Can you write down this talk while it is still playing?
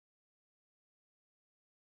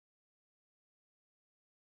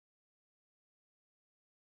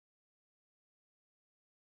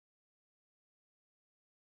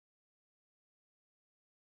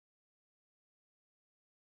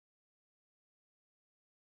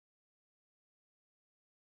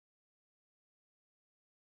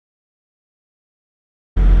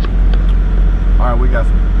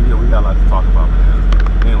got a lot to talk about,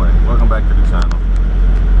 man. Anyway, welcome back to the channel.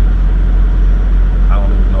 I don't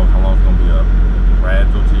even know how long it's gonna be up.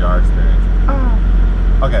 Gradual TR experience.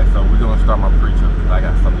 Okay, so we're gonna start my pre-trip because I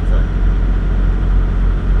got something to tell you.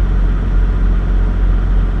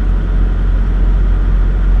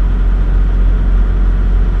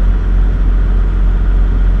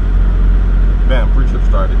 Bam, pre-trip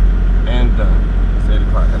started and done. It's 8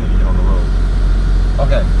 o'clock. I need to get on the road.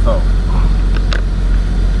 Okay, so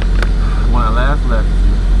when I last left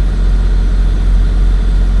you,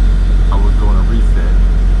 I was doing a reset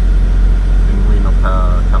in Reno,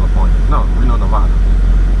 California. No, Reno, Nevada.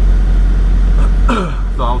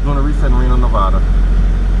 So I was doing a reset in Reno, Nevada.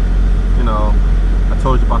 You know, I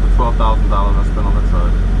told you about the $12,000 I spent on the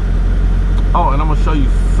truck. Oh, and I'm gonna show you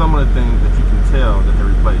some of the things that you can tell that they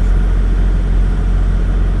replaced.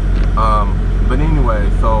 But anyway,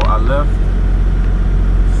 so I left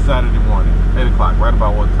Saturday morning, 8 o'clock, right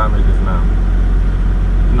about what time it is now.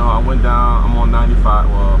 You know, I went down, I'm on 95,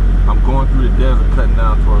 well, I'm going through the desert cutting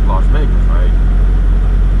down towards Las Vegas, right?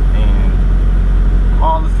 And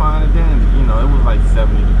all is fine and dandy, you know, it was like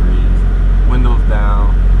 70 degrees, windows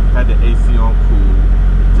down, had the AC on cool,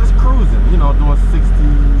 just cruising, you know, doing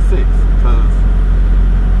 66, because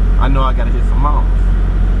I know I gotta hit some mountains.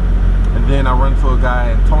 And then I run into a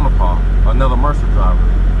guy in Tonopah, another Mercer driver,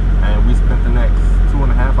 and we spent the next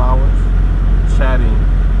 2.5 hours chatting,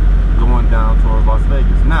 going down towards Las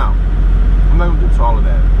Vegas. Now, I'm not gonna get to all of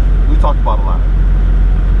that. We talked about a lot.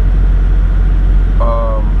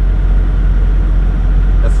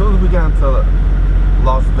 As soon as we got into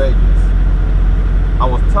Las Vegas, I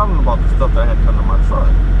was telling them about the stuff that I had done to my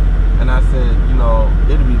truck, and I said, you know,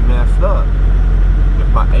 it'd be messed up if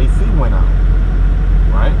my AC went out,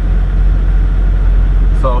 right?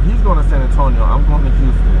 So he's going to San Antonio, I'm going to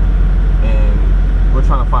Houston, and we're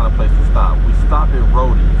trying to find a place to stop. We stopped at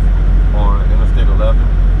Rody's on Interstate 11,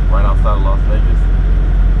 right outside of Las Vegas.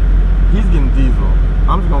 He's getting diesel.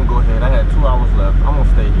 I'm just going to go ahead. I had 2 hours left. I'm going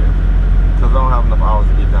to stay here because I don't have enough hours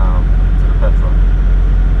to get down to the petrol.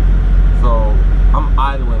 So I'm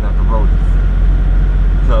idling at the Rody's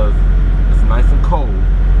because it's nice and cold.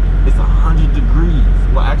 It's 100 degrees.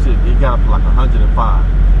 Well, actually, it got up to like 105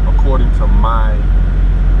 according to my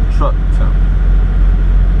truck temp.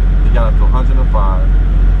 It got up to 105.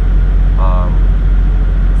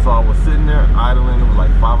 So I was sitting there idling. It was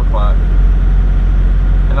like 5 o'clock,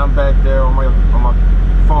 and I'm back there on my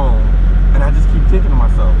phone, and I just keep thinking to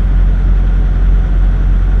myself,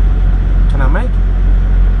 can I make it?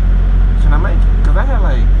 Can I make it? Because I had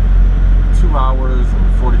like 2 hours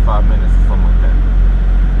and 45 minutes or something like that.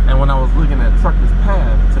 And when I was looking at Trucker's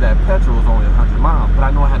Path to that petrol, it was only 100 miles, but I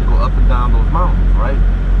know I had to go up and down those mountains, right?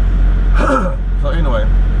 So anyway,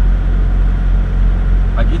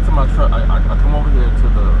 I get to my truck, I come over here to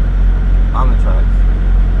the on the tracks,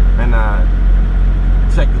 and I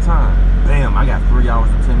check the time. Bam, I got 3 hours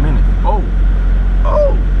and 10 minutes. Oh,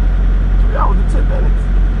 3 hours and 10 minutes.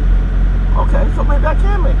 Okay, so maybe I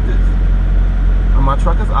can make this. And my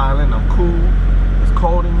truck is idling, I'm cool, it's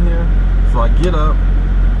cold in here, so I get up,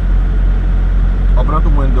 open up the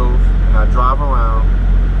windows, and I drive around,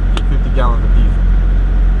 get 50 gallons of diesel.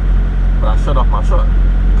 But I shut off my truck,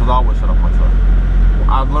 because I always shut off my truck.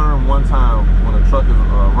 I've learned one time when a truck is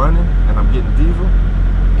running and I'm getting diesel,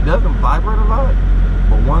 it doesn't vibrate a lot,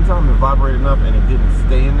 but one time it vibrated enough and it didn't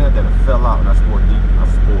stay in there that it fell out and I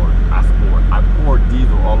poured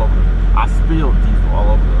diesel all over I spilled diesel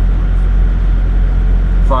all over the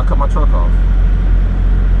place. So I cut my truck off.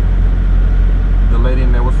 The lady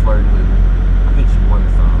in there was flirting with me. I think she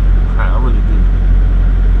wanted some. I really do.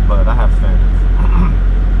 But I have standards.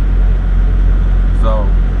 So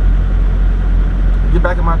get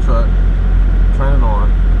back in my truck, turn it on,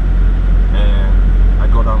 and I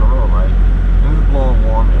go down the road, right? And it's blowing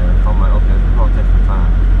warm air, so I'm like, okay, it's gonna take some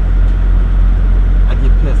time. I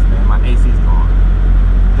get pissed, man. My AC's gone.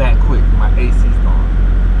 That quick, my AC's gone.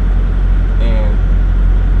 And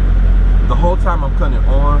the whole time I'm cutting it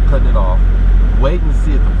on, cutting it off, waiting to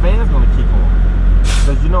see if the fan's gonna kick on.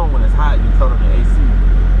 Because you know when it's hot, you turn on your AC,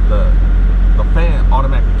 the fan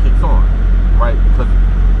automatically kicks on, right? Because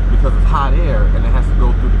it's hot air and it has to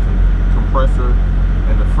go through the compressor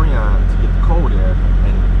and the freon to get the cold air,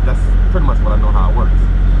 and that's pretty much what I know how it works.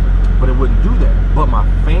 But it wouldn't do that. But my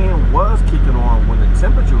fan was kicking on when the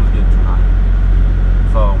temperature was getting too hot.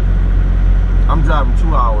 So I'm driving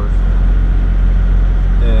 2 hours,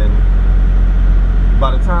 and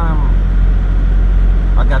by the time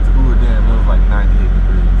I got to Uber Dam, it was like 98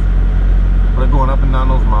 degrees. But going up and down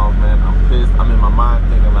those miles, man, I'm pissed. I'm in my mind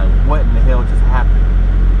thinking like, what in the hell just happened?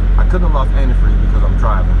 I couldn't have lost antifreeze because I'm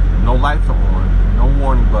driving. No lights are on, no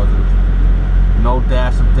warning buzzers, no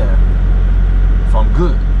dash of death. So I'm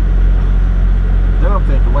good. Then I'm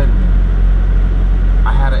thinking, wait a minute.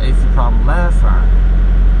 I had an AC problem last time.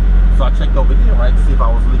 So I checked over here, right, to see if I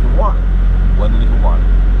was leaking water. Wasn't leaking water.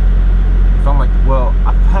 So I'm like, well,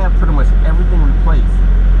 I've had pretty much everything replaced.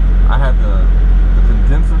 I had the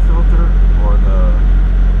condenser filter, or the,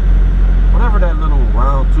 whatever that little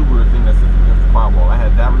round tubular thing that sits against the firewall. I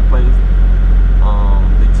had that replaced.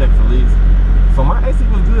 They checked the leaks. So my AC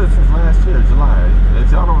was good since last year, July. If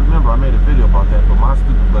y'all don't remember, I made a video about that, but my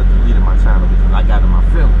stupid butt deleted my channel because I got in my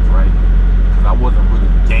feelings, right? Because I wasn't really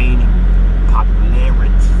gaining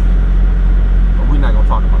popularity. But we're not gonna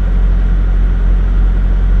talk about that.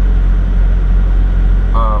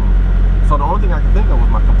 So the only thing I could think of was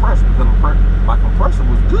my compressor, because my compressor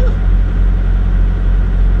was good.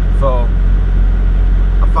 So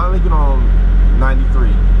I finally get on 93.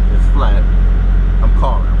 It's flat. I'm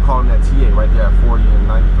calling that TA right there at 40 and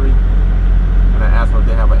 93, and I asked them if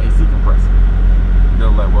they have an AC compressor. They're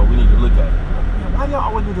like, well, we need to look at it. Man, why do y'all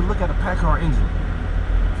always need to look at a pack car engine?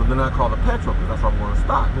 So then I called the petrol, because that's what I'm going to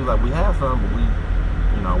stock. He was like, we have some, but we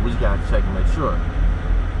just got to check and make sure.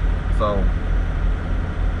 So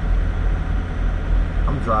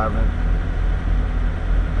I'm driving.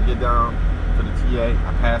 I get down to the TA.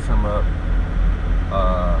 I pass him up.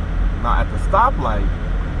 Now at the stoplight,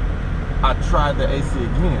 I tried the AC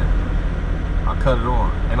again. I cut it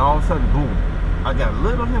on, and all of a sudden, boom! I got a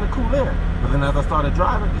little hint of cool air. But then as I started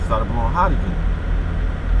driving, it started blowing hot again.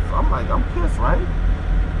 So I'm like, I'm pissed, right?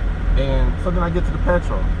 And so then I get to the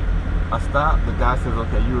petrol. I stop. The guy says,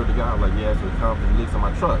 "Okay, you were the guy." I'm like, "Yeah, so it comes and leaks on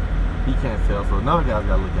my truck. He can't tell, so another guy's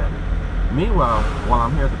got to look at it." Meanwhile, while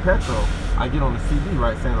I'm here at the petrol, I get on the CD,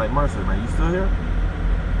 right, saying like, "Mercer, man, you still here?"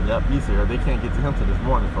 Yep, he's here. They can't get to him till this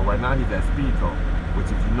morning. So right now he's at speed code, which,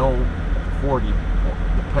 if you know, 40,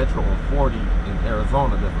 the petrol on 40 in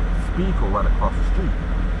Arizona, there's a speed code right across the street.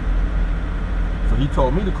 So he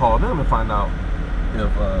told me to call them and find out if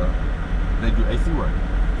they do AC work.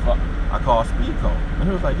 So I called speed code, and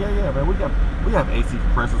he was like, yeah, man, we have AC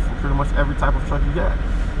compressors for pretty much every type of truck you got.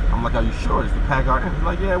 I'm like, are you sure? It's the pack car? And he's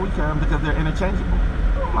like, yeah, we can, because they're interchangeable.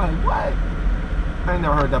 I'm like, what? I ain't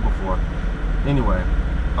never heard that before. Anyway,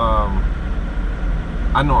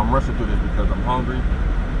 I know I'm rushing through this because I'm hungry.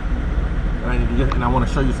 And I want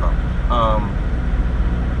to show you something.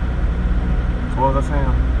 What was I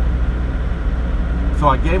saying? So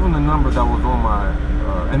I gave him the number that was on my,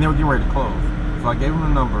 and they were getting ready to close. So I gave him the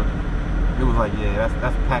number. It was like, yeah,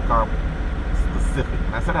 that's pack car specific.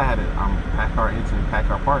 And I said I had it. Pack car engine, pack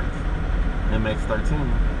car parts. MX13.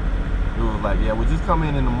 It was like, yeah, we'll just come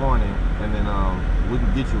in the morning, and then we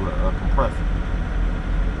can get you a compressor.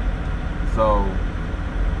 So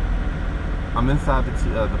I'm inside the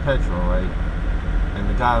petrol, right? And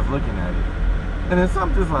the guy's looking at it. And then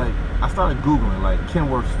something just like, I started Googling, like,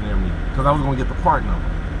 Kenworth's near me. Because I was going to get the part number.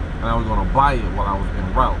 And I was going to buy it while I was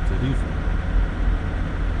en route to Houston.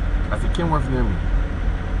 I said, Kenworth's near me.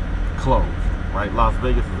 Closed, right? Las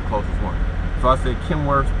Vegas is the closest one. So I said,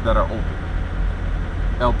 Kenworth's that are open.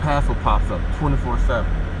 El Paso pops up 24/7.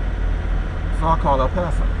 So I called El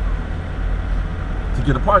Paso to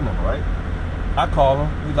get a part number, right? I call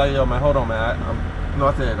him. He's like, yo, man, hold on, man.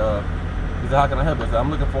 I said, he said, how can I help you? I said, I'm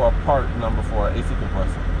looking for a part number for an AC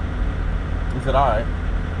compressor. He said, all right.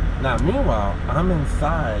 Now, meanwhile, I'm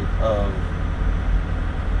inside of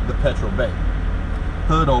the petrol bay.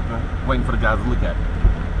 Hood open, waiting for the guys to look at it.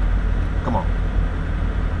 Come on.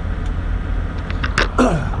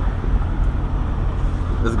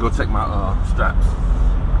 Let's go check my straps.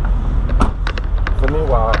 So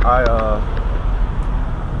meanwhile,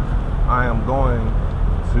 I am going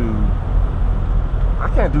to, I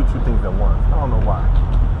can't do two things at once. I don't know why.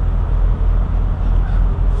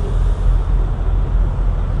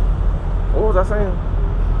 What was I saying?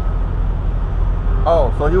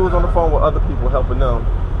 Oh, so he was on the phone with other people helping them.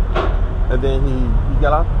 And then he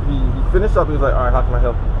got off, he finished up, he was like, all right, how can I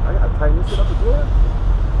help you? I gotta tighten this shit up again.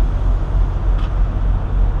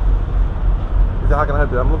 He said, how can I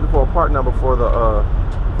help you? I'm looking for a part number for the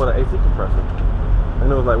AC compressor.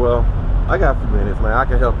 And it was like, well, I got a few minutes, man. I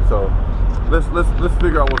can help you. So let's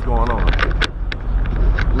figure out what's going on.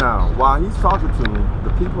 Now, while he's talking to me,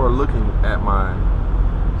 the people are looking at my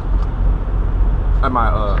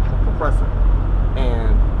compressor.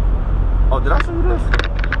 And oh, did I show you this?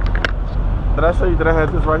 Did I show you that I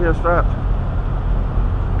had this right here strapped?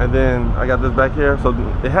 And then I got this back here. So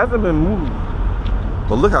it hasn't been moved.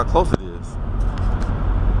 But look how close it is.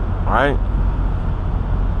 All right.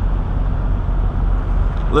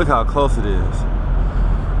 Look how close it is.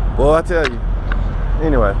 Well, I tell you.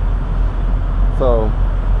 Anyway, So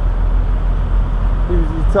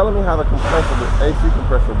he's telling me how the compressor, the AC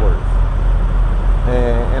compressor works.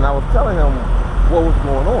 And I was telling him what was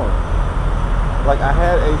going on. Like, I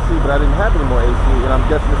had AC, but I didn't have any more AC, and I'm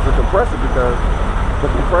guessing it's the compressor because the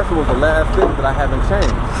compressor was the last thing that I haven't changed.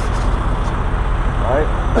 Right?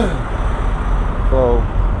 So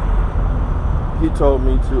he told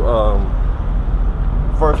me to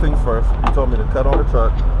first things first, he told me to cut on the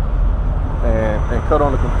truck and cut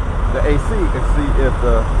on the AC and see if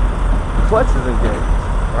the clutch is engaged,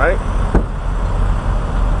 right?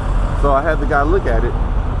 So I had the guy look at it,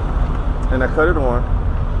 and I cut it on,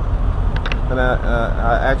 and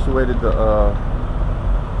I actuated the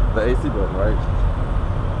AC button, right?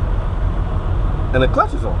 And the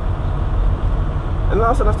clutch is on. And then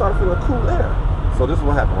all of a sudden I started feeling cool air. So this is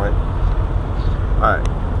what happened, right? Alright,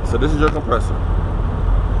 so this is your compressor.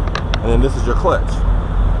 And then this is your clutch,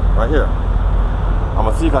 right here. I'm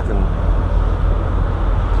gonna see if I can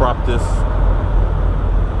prop this.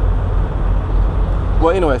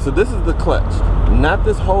 Well, anyway, so this is the clutch. Not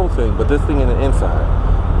this whole thing, but this thing in the inside.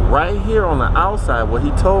 Right here on the outside, what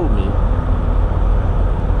he told me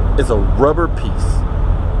is a rubber piece.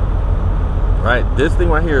 Right? This thing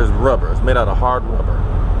right here is rubber. It's made out of hard rubber.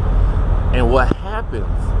 And what happens,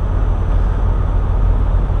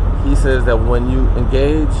 he says that when you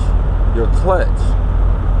engage your clutch,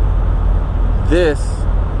 this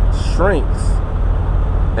shrinks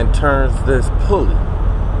and turns this pulley,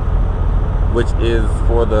 which is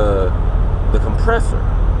for the compressor.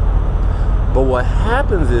 But what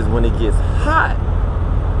happens is when it gets hot,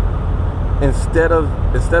 instead of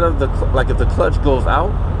the, like, if the clutch goes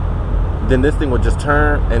out, then this thing will just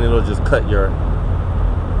turn and it'll just cut your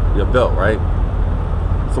belt, right?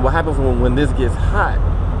 So what happens when this gets hot,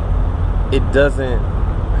 it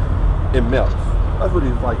melts. That's what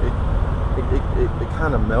he's like. It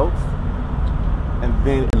kind of melts and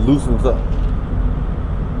then it loosens up,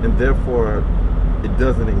 and therefore it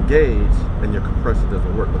doesn't engage and your compressor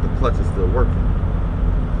doesn't work, but the clutch is still working,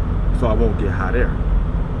 so I won't get hot air.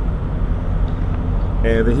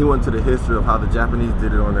 And then he went to the history of how the Japanese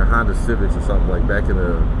did it on their Honda Civics or something, like back in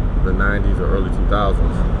the 90s or early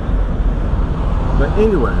 2000s. But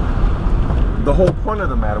anyway, the whole point of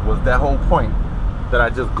the matter was that whole point that I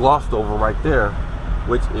just glossed over right there,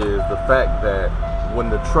 which is the fact that when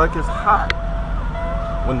the truck is hot,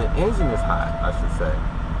 when the engine is hot, I should say,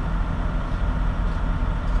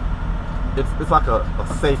 it's like a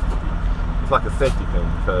safety. It's like a safety thing,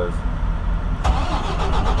 because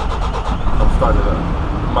I'm starting it up.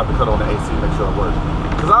 I'm about to cut on the AC, make sure it works.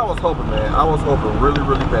 Because I was hoping, man, really,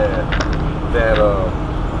 really bad that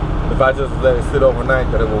if I just let it sit overnight,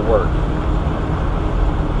 that it will work.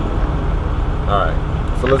 Alright,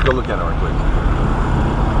 so let's go look at it right quick.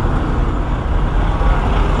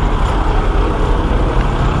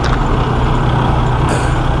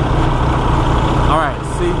 Alright,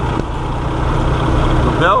 see?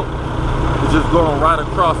 The belt is just going right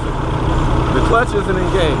across it. The clutch isn't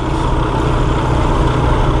engaged.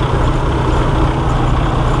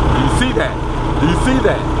 Do you see that? Do you see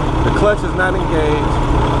that? The clutch is not engaged.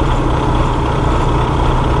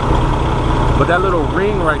 But that little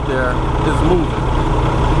ring right there is moving.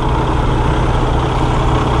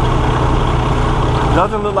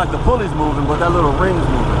 Doesn't look like the pulley's moving, but that little ring is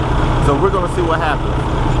moving. So we're gonna see what happens.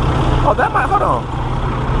 Oh, that might, hold on.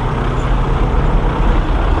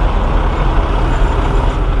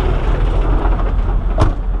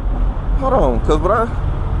 Hold on,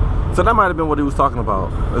 cause so that might have been what he was talking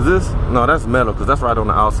about. Is this? No, that's metal, cause that's right on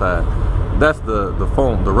the outside. That's the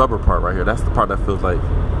foam, the rubber part right here. That's the part that feels like,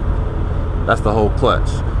 that's the whole clutch.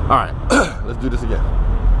 All right, let's do this again.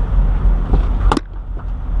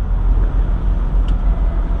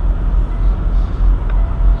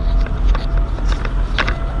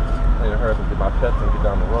 I need to hurry up and get my pets and get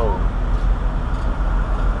down the road.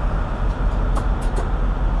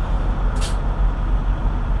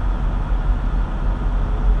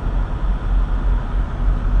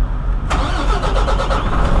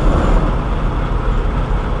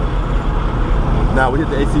 Now we hit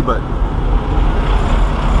the AC button.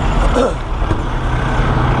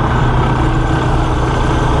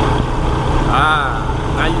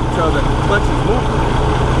 Now you can tell that the clutch is moving.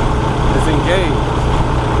 It's engaged.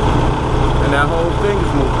 And that whole thing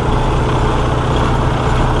is moving.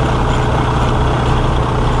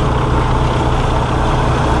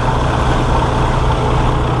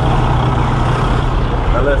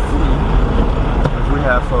 Now let's see if we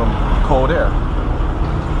have some cold air.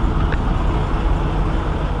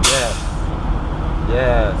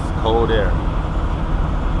 Yes, cold air.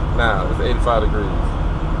 Now, it's 85 degrees.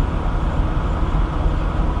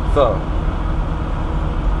 So,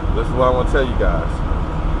 This is what I want to tell you guys.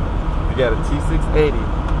 If you got a T680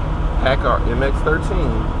 Packard MX-13,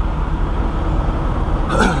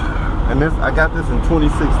 and this, I got this in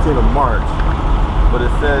 2016 of March, but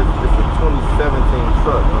it says it's a 2017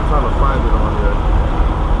 truck. I'm trying to find it on here.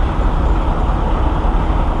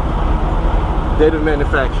 Date of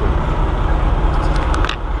manufacture.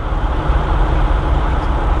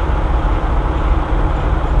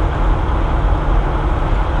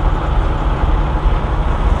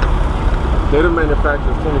 Date of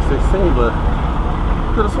manufacture is 2016, but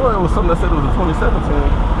I could have sworn it was something that said it was a 2017.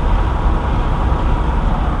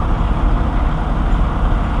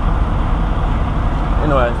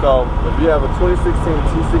 Anyway, so if you have a 2016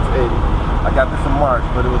 T680, I got this in March,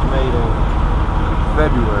 but it was made in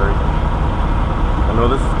February. I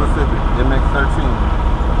know this is specific, MX-13.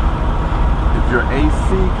 If your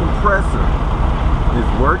AC compressor is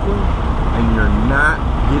working and you're not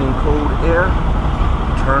getting cold air,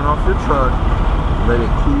 turn off your truck, let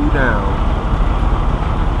it cool down,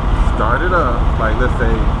 start it up, like let's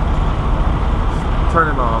say, turn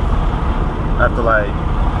it off after like,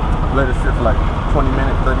 let it sit for like 20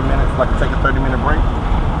 minutes, 30 minutes, like take a 30-minute break,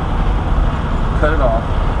 cut it off,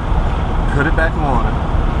 put it back on,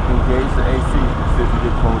 engage the AC, and see if you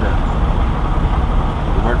get cold air.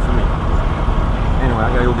 It worked for me. Anyway,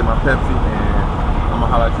 I gotta go get my Pepsi, and I'm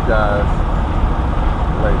gonna holler at you guys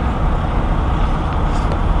later.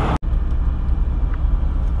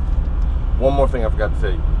 One more thing I forgot to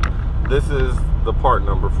tell you. This is the part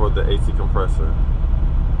number for the AC compressor.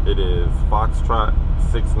 It is Foxtrot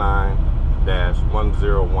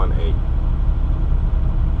 69-1018.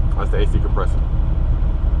 That's the AC compressor.